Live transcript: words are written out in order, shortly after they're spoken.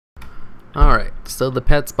Alright, so the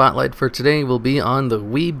pet spotlight for today will be on the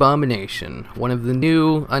Weebomination, one of the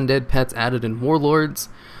new undead pets added in Warlords,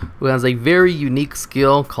 who has a very unique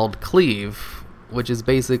skill called Cleave, which is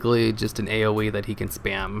basically just an AoE that he can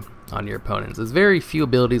spam on your opponents. There's very few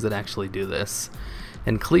abilities that actually do this,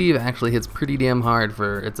 and Cleave actually hits pretty damn hard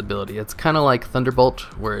for its ability. It's kind of like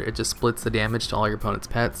Thunderbolt, where it just splits the damage to all your opponent's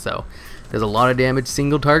pets, so there's a lot of damage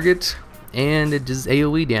single target, and it does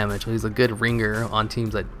AoE damage. He's a good ringer on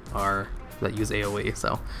teams that use AoE,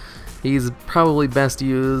 so he's probably best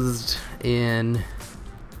used in,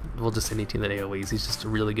 well, just any team that AoEs. He's just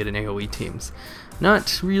really good in AoE teams.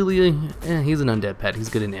 Not really, he's an undead pet. He's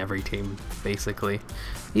good in every team, basically.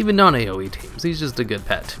 Even non-AoE teams. He's just a good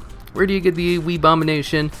pet. Where do you get the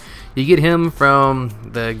Weebomination? You get him from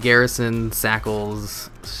the garrison shackles,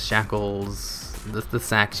 the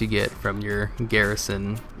sacks you get from your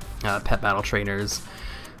garrison pet battle trainers.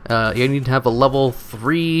 You need to have a level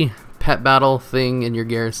 3 pet battle thing in your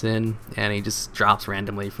garrison, and he just drops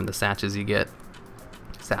randomly from the satches you get.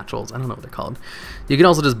 Satchels, I don't know what they're called. You can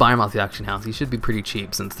also just buy them off the auction house. He should be pretty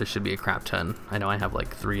cheap since there should be a crap ton. I know I have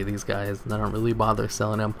like 3 of these guys and I don't really bother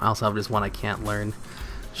selling them. I also have just one I can't learn.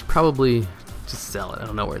 Should probably just sell it. I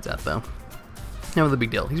don't know where it's at though. Not the big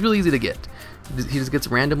deal. He's really easy to get. He just gets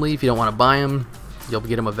randomly if you don't want to buy him. You'll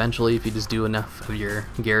get him eventually if you just do enough of your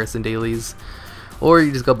garrison dailies. Or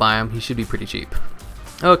you just go buy him. He should be pretty cheap.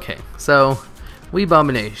 Okay, so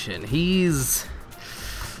Weebomination. He's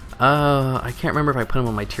I can't remember if I put him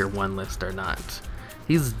on my tier 1 list or not.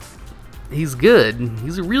 He's good.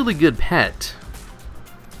 He's a really good pet.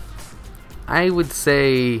 I would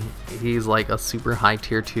say he's like a super high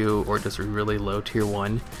tier 2 or just a really low tier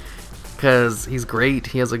 1, because he's great.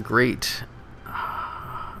 He has a great,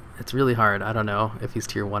 it's really hard. I don't know if he's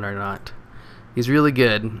tier 1 or not. He's really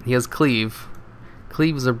good. He has Cleave.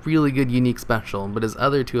 Cleave is a really good unique special, but his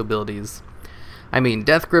other 2 abilities, I mean,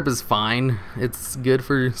 Death Grip is fine. It's good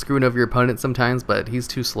for screwing over your opponent sometimes, but he's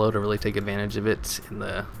too slow to really take advantage of it in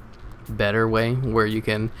the better way, where you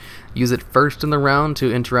can use it first in the round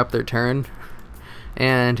to interrupt their turn.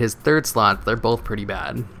 And his 3rd slot, they're both pretty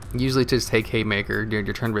bad. Usually to just take Haymaker during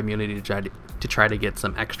your turn of immunity to try to get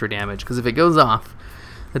some extra damage, because if it goes off,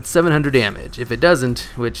 it's 700 damage. If it doesn't,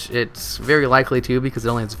 which it's very likely to because it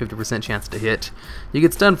only has a 50% chance to hit, you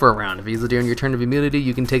get stunned for a round. If you use it during your turn of immunity,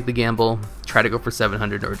 you can take the gamble, try to go for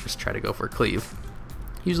 700, or just try to go for Cleave.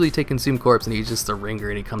 Usually you take Consume Corpse and he's just a ringer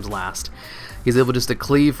and he comes last. He's able just to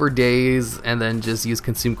cleave for days and then just use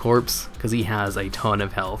Consume Corpse because he has a ton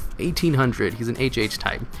of health. 1800, he's an HH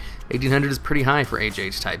type. 1800 is pretty high for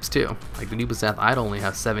HH types too. Like the Nubasath Idol only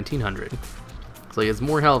has 1700. So he has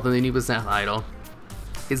more health than the Nubasath Idol.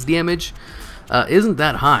 His damage isn't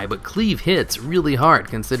that high, but Cleave hits really hard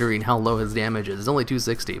considering how low his damage is. It's only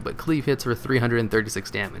 260, but Cleave hits for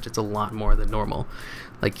 336 damage. It's a lot more than normal.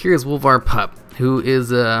 Like here's Wolvar Pup, who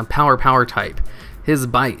is a power type. His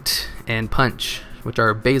Bite and Punch, which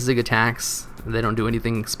are basic attacks, they don't do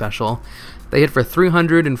anything special. They hit for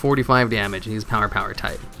 345 damage, and he's power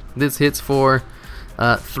type. This hits for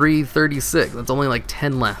 336. That's only like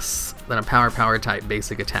 10 less than a power type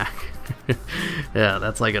basic attack. Yeah,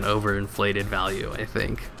 that's like an overinflated value, I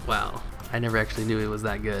think. Wow, I never actually knew it was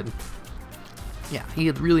that good. Yeah, he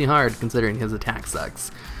hits really hard considering his attack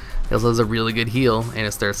sucks. He also has a really good heal, and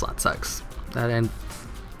his 3rd slot sucks. And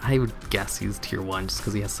I would guess he's tier 1 just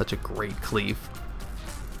because he has such a great Cleave.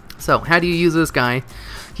 So, how do you use this guy?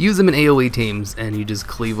 Use him in AoE teams, and you just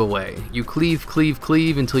cleave away. You cleave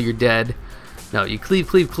until you're dead. No, you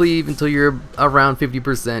cleave until you're around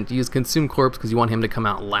 50%. You use Consume Corpse because you want him to come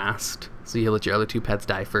out last, so you let your other 2 pets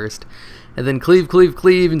die first. And then cleave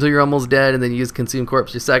until you're almost dead, and then you use Consume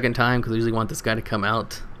Corpse your 2nd time because you usually want this guy to come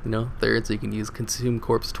out, you know, 3rd, so you can use Consume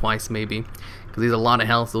Corpse twice maybe. Because he has a lot of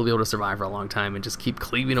health, so he'll be able to survive for a long time and just keep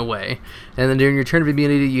cleaving away. And then during your turn of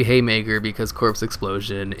immunity, you Haymaker because Corpse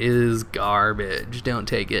Explosion is garbage. Don't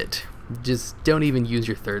take it. Just don't even use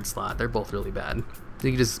your 3rd slot. They're both really bad.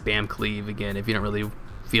 You can just spam Cleave again if you don't really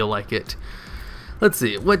feel like it. Let's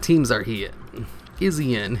see, what teams are he in? Is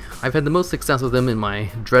he in? I've had the most success with him in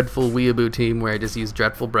my Dreadful Weeaboo team, where I just use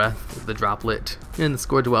Dreadful Breath with the Droplet and the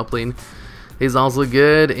Scourge Whelpling. He's also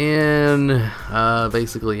good in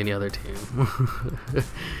basically any other team.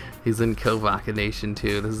 He's in Weebomination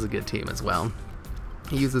too. This is a good team as well.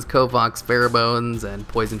 He uses Kovacs, Pheromones, and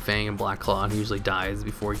Poison Fang and Black Claw, and he usually dies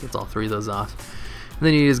before he gets all 3 of those off. And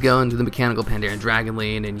then you just go into the Mechanical Pandaren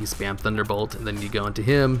Dragonlane and you spam Thunderbolt, and then you go into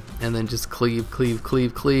him, and then just cleave,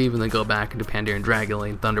 and then go back into Pandaren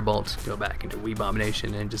Dragonlane, Thunderbolt, go back into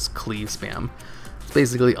Weebomination, and just cleave spam. It's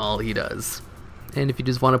basically all he does. And if you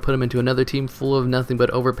just want to put him into another team full of nothing but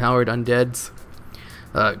overpowered undeads,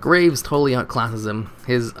 Graves totally outclasses him.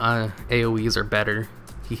 His AoEs are better.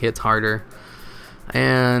 He hits harder.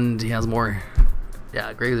 And he has more...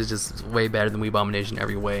 Yeah, Graves is just way better than Weebomination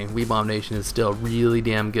every way. Weebomination is still really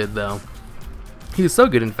damn good, though. He was so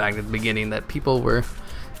good, in fact, at the beginning that people were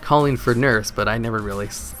calling for nerfs, but I never really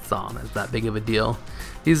saw him as that big of a deal.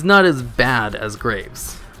 He's not as bad as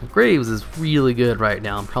Graves. Graves is really good right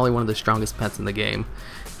now, probably one of the strongest pets in the game.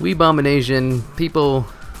 Weebomination, people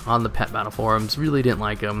on the Pet Battle forums really didn't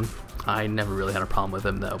like him. I never really had a problem with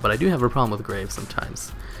him, though, but I do have a problem with Graves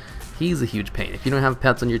sometimes. He's a huge pain. If you don't have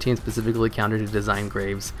pets on your team specifically countered to design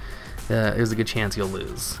Graves, there's a good chance you'll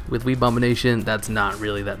lose. With Weebomination, that's not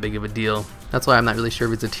really that big of a deal. That's why I'm not really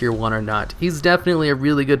sure if he's a tier 1 or not. He's definitely a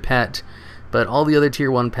really good pet, but all the other tier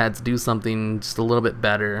 1 pets do something just a little bit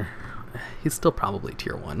better. He's still probably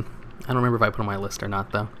tier 1. I don't remember if I put him on my list or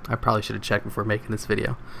not, though. I probably should have checked before making this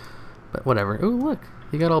video. But whatever. Oh, look.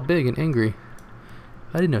 He got all big and angry.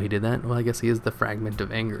 I didn't know he did that. Well, I guess he is the fragment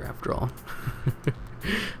of anger after all.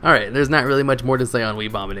 Alright, there's not really much more to say on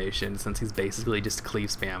Weebomination since he's basically just cleave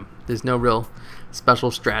spam. There's no real special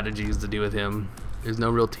strategies to do with him. There's no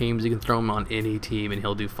real teams. You can throw him on any team and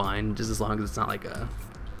he'll do fine, just as long as it's not like a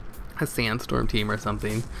sandstorm team or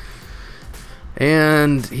something.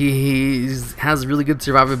 And he has really good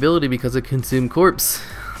survivability because of Consume Corpse.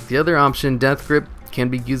 The other option, Death Grip, can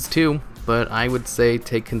be used too, but I would say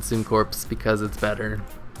take Consume Corpse because it's better.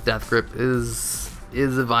 Death Grip is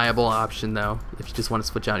a viable option, though, if you just want to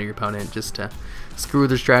switch out your opponent just to screw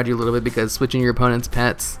their strategy a little bit, because switching your opponent's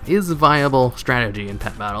pets is a viable strategy in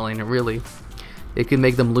pet battling. It can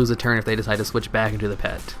make them lose a turn if they decide to switch back into the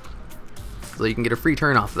pet. So you can get a free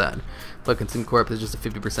turn off that. But Consume Corpse is just a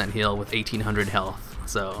 50% heal with 1800 health.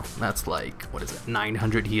 So that's like, what is it,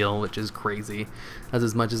 900 heal, which is crazy. That's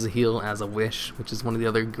as much as a heal as a Wish, which is one of the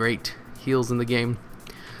other great heals in the game.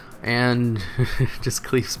 And just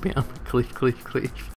cleave spam. Cleave.